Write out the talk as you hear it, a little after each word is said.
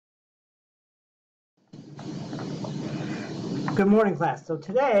Good morning, class. So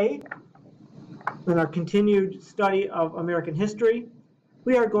today, in our continued study of American history,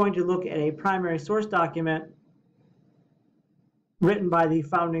 we are going to look at a primary source document written by the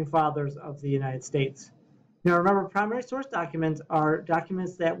founding fathers of the United States. Now remember, primary source documents are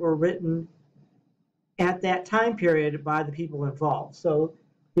documents that were written at that time period by the people involved. So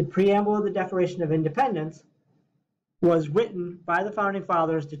the preamble of the Declaration of Independence was written by the founding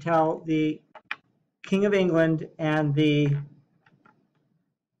fathers to tell the King of England and the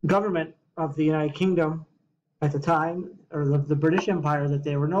government of the United Kingdom at the time, or the British Empire, that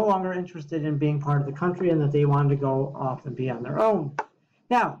they were no longer interested in being part of the country and that they wanted to go off and be on their own.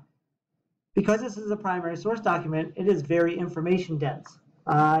 Now, because this is a primary source document, it is very information dense.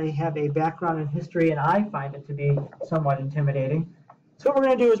 I have a background in history and I find it to be somewhat intimidating. So what we're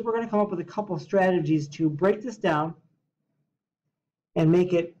going to do is we're going to come up with a couple of strategies to break this down and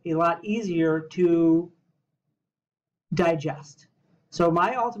make it a lot easier to digest. So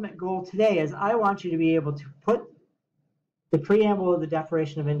my ultimate goal today is I want you to be able to put the preamble of the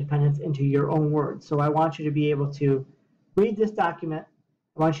Declaration of Independence into your own words. So I want you to be able to read this document,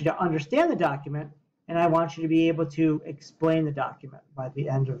 I want you to understand the document, and I want you to be able to explain the document by the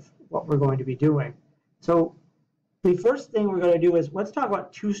end of what we're going to be doing. So the first thing we're going to do is let's talk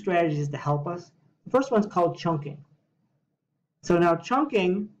about two strategies to help us. The first one's called chunking. So now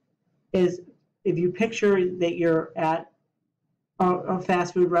chunking is, if you picture that you're at a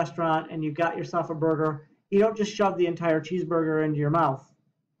fast food restaurant and you got yourself a burger, you don't just shove the entire cheeseburger into your mouth.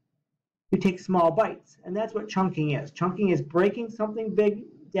 You take small bites, and that's what chunking is. Chunking is breaking something big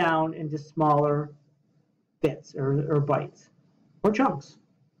down into smaller bits or bites or chunks.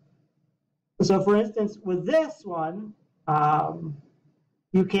 So for instance, with this one,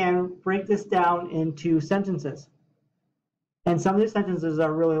 you can break this down into sentences. And some of these sentences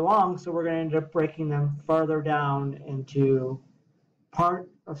are really long, so we're going to end up breaking them further down into part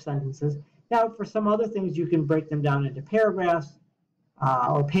of sentences. Now, for some other things, you can break them down into paragraphs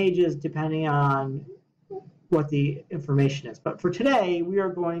or pages, depending on what the information is. But for today, we are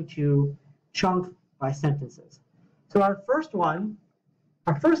going to chunk by sentences. So our first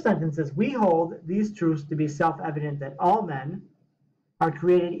sentence is, we hold these truths to be self-evident that all men are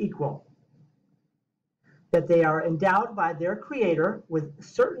created equal, that they are endowed by their Creator with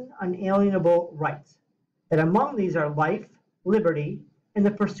certain unalienable rights, that among these are life, liberty, and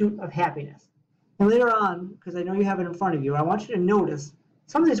the pursuit of happiness. And later on, because I know you have it in front of you, I want you to notice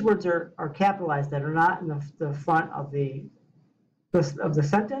some of these words are capitalized that are not in the front of the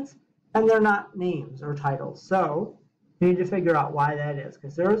sentence, and they're not names or titles. So you need to figure out why that is,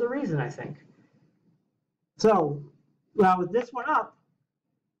 because there is a reason, I think. So now with this one up,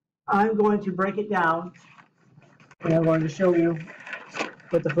 I'm going to break it down, and I'm going to show you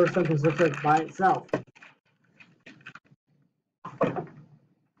what the first sentence looks like by itself.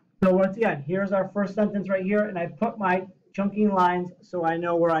 So once again, here's our first sentence right here, and I put my chunking lines so I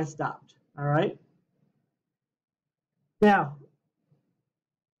know where I stopped. All right? Now,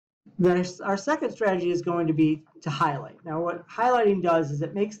 our second strategy is going to be to highlight. Now, what highlighting does is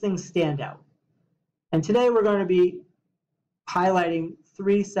it makes things stand out. And today we're going to be highlighting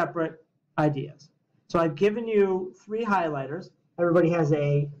three separate ideas. So I've given you three highlighters. Everybody has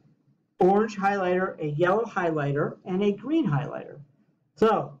a orange highlighter, a yellow highlighter, and a green highlighter.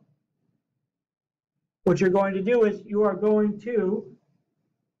 So what you're going to do is you are going to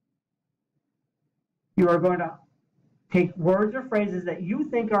take words or phrases that you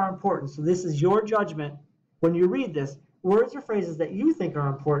think are important. So this is your judgment when you read this. Words or phrases that you think are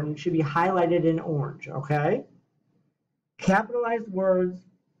important should be highlighted in orange, okay? Capitalized words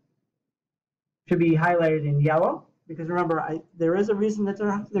should be highlighted in yellow, because remember, there is a reason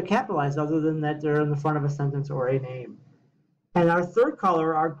that they're capitalized other than that they're in the front of a sentence or a name. And our third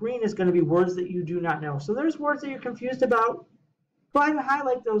color, our green, is going to be words that you do not know. So there's words that you're confused about. Go ahead and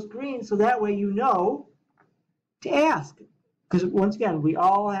highlight those greens so that way you know to ask. Because once again, we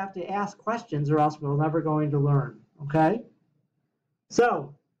all have to ask questions or else we're never going to learn. Okay?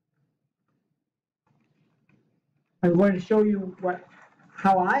 So I'm going to show you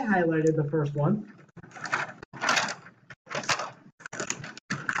how I highlighted the first one.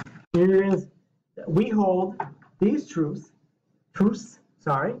 Here is, we hold these truths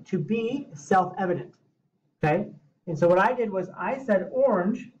to be self-evident, okay? And so what I did was I said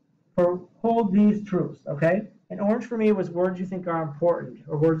orange for hold these truths, okay? And orange for me was words you think are important,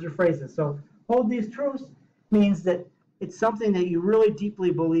 or words or phrases. So hold these truths means that it's something that you really deeply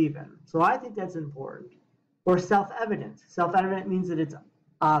believe in. So I think that's important. Or self-evident. Self-evident means that it's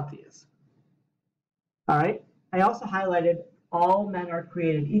obvious. All right? I also highlighted all men are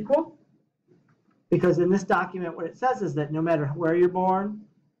created equal. Because in this document, what it says is that no matter where you're born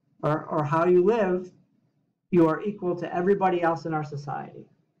or how you live, you are equal to everybody else in our society.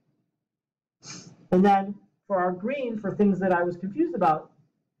 And then for our green, for things that I was confused about,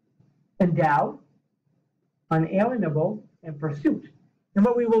 endowed, unalienable, and pursuit. And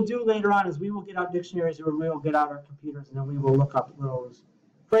what we will do later on is we will get out dictionaries or we will get out our computers and then we will look up those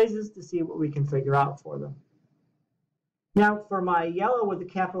phrases to see what we can figure out for them. Now for my yellow with the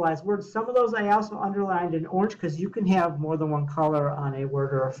capitalized words, some of those I also underlined in orange because you can have more than one color on a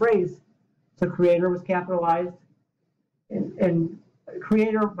word or a phrase. So creator was capitalized. And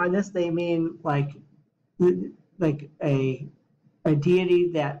creator, by this they mean like a deity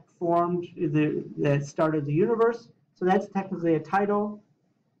that formed, that started the universe. So that's technically a title.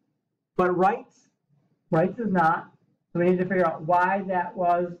 But rights is not. So we need to figure out why that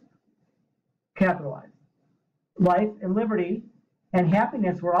was capitalized. Life and liberty and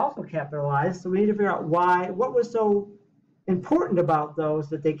happiness were also capitalized. So we need to figure out why, what was so important about those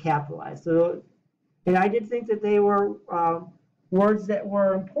that they capitalized. So, and I did think that they were words that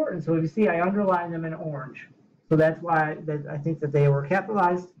were important. So if you see, I underlined them in orange. So that's why I think that they were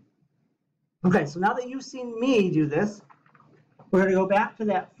capitalized. Okay, so now that you've seen me do this, we're going to go back to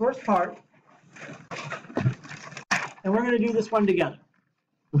that first part, and we're going to do this one together.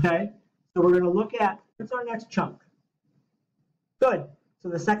 Okay, so we're going to look at, what's our next chunk? Good. So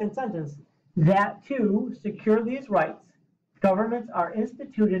the second sentence, that to secure these rights, governments are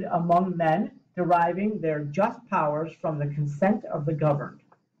instituted among men, deriving their just powers from the consent of the governed.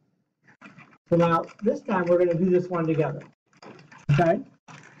 So now, this time we're going to do this one together. Okay?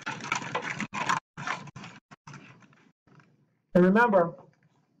 And remember,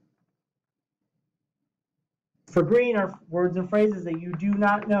 for green are words and phrases that you do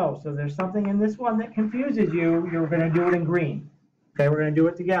not know. So there's something in this one that confuses you, you're going to do it in green. Okay, we're going to do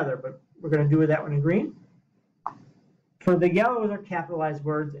it together, but we're going to do that one in green. For the yellows are capitalized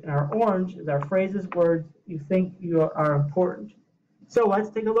words, and our orange is our phrases, words you think are important. So let's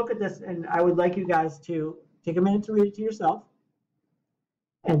take a look at this, and I would like you guys to take a minute to read it to yourself,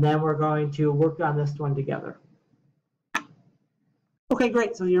 and then we're going to work on this one together. Okay,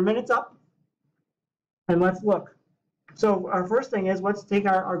 great. So your minute's up, and let's look. So our first thing is, let's take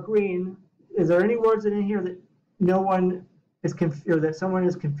our green. Is there any words in here that no one is or that someone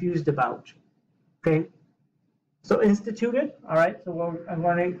is confused about? Okay. So instituted, all right, so I'm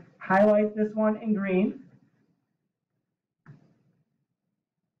going to highlight this one in green.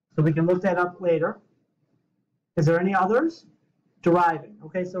 So we can look that up later. Is there any others? Deriving,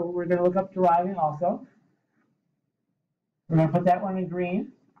 okay, so we're going to look up deriving also. We're going to put that one in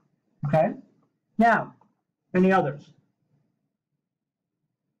green, okay. Now, any others?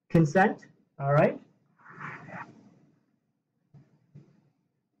 Consent, all right.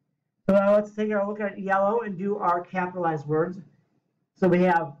 So now let's take a look at yellow and do our capitalized words. So we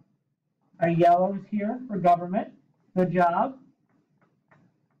have our yellows here for government. Good job.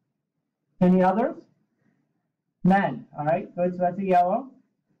 Any others? Men. All right, good. So that's a yellow.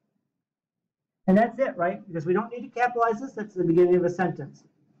 And that's it, right? Because we don't need to capitalize this. That's the beginning of a sentence.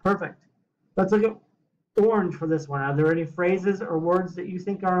 Perfect. Let's look at orange for this one. Are there any phrases or words that you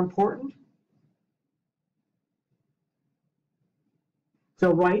think are important?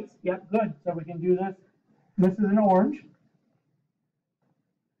 So rights, yep, good. So we can do this. This is an orange.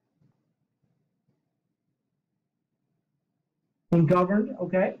 And governed,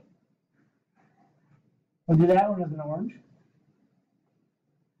 okay. We'll do that one as an orange.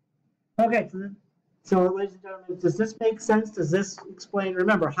 Okay, so ladies and gentlemen, does this make sense? Does this explain?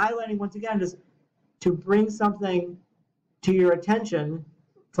 Remember, highlighting once again is to bring something to your attention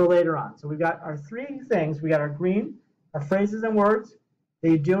for later on. So we've got our three things. We got our green, our phrases and words that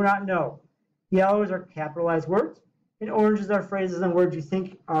you do not know. Yellows are capitalized words, and oranges are phrases and words you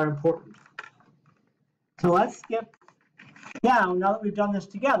think are important. So let's skip down, now that we've done this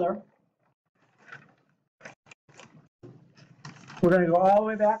together. We're going to go all the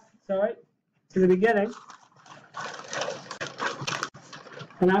way back, sorry, to the beginning.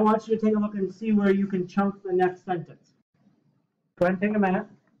 And I want you to take a look and see where you can chunk the next sentence. Go ahead and take a minute.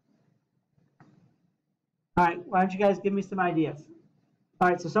 All right, why don't you guys give me some ideas? All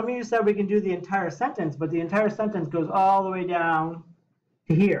right, so some of you said we can do the entire sentence, but the entire sentence goes all the way down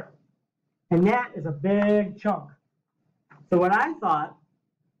to here. And that is a big chunk. So what I thought,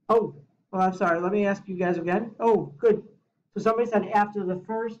 oh, well, I'm sorry, let me ask you guys again. Oh, good. So somebody said after the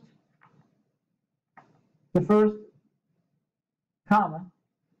first comma.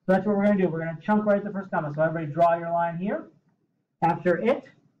 So that's what we're going to do. We're going to chunk right at the first comma. So everybody draw your line here. After it.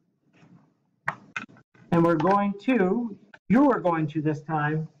 And we're going to, you are going to this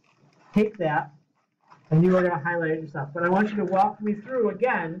time, take that and you are going to highlight it yourself. But I want you to walk me through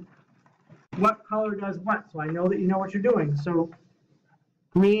again what color does what, so I know that you know what you're doing. So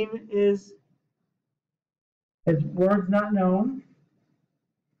green is words not known.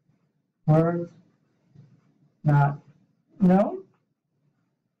 Words not known.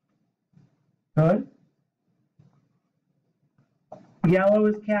 Good. Yellow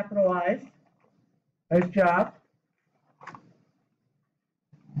is capitalized. Nice job.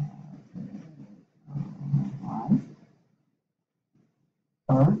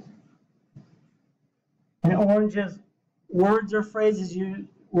 And orange is words or phrases you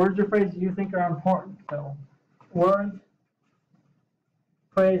think are important. So words,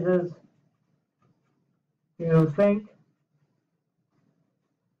 phrases you think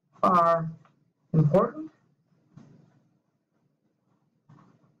are important.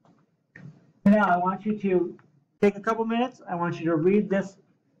 Now I want you to take a couple minutes. I want you to read this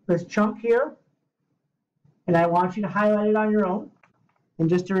chunk here, and I want you to highlight it on your own. And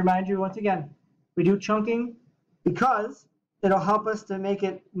just to remind you once again, we do chunking because it'll help us to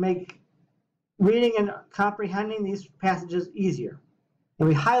make reading and comprehending these passages easier. And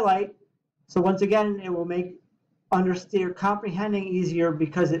we highlight, so once again, it will make comprehending easier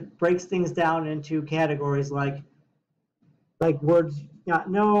because it breaks things down into categories like words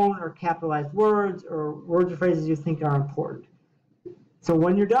not known, or capitalized words, or words or phrases you think are important. So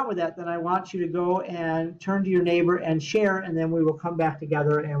when you're done with that, then I want you to go and turn to your neighbor and share, and then we will come back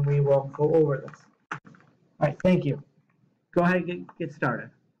together and we will go over this. All right, thank you. Go ahead and get started.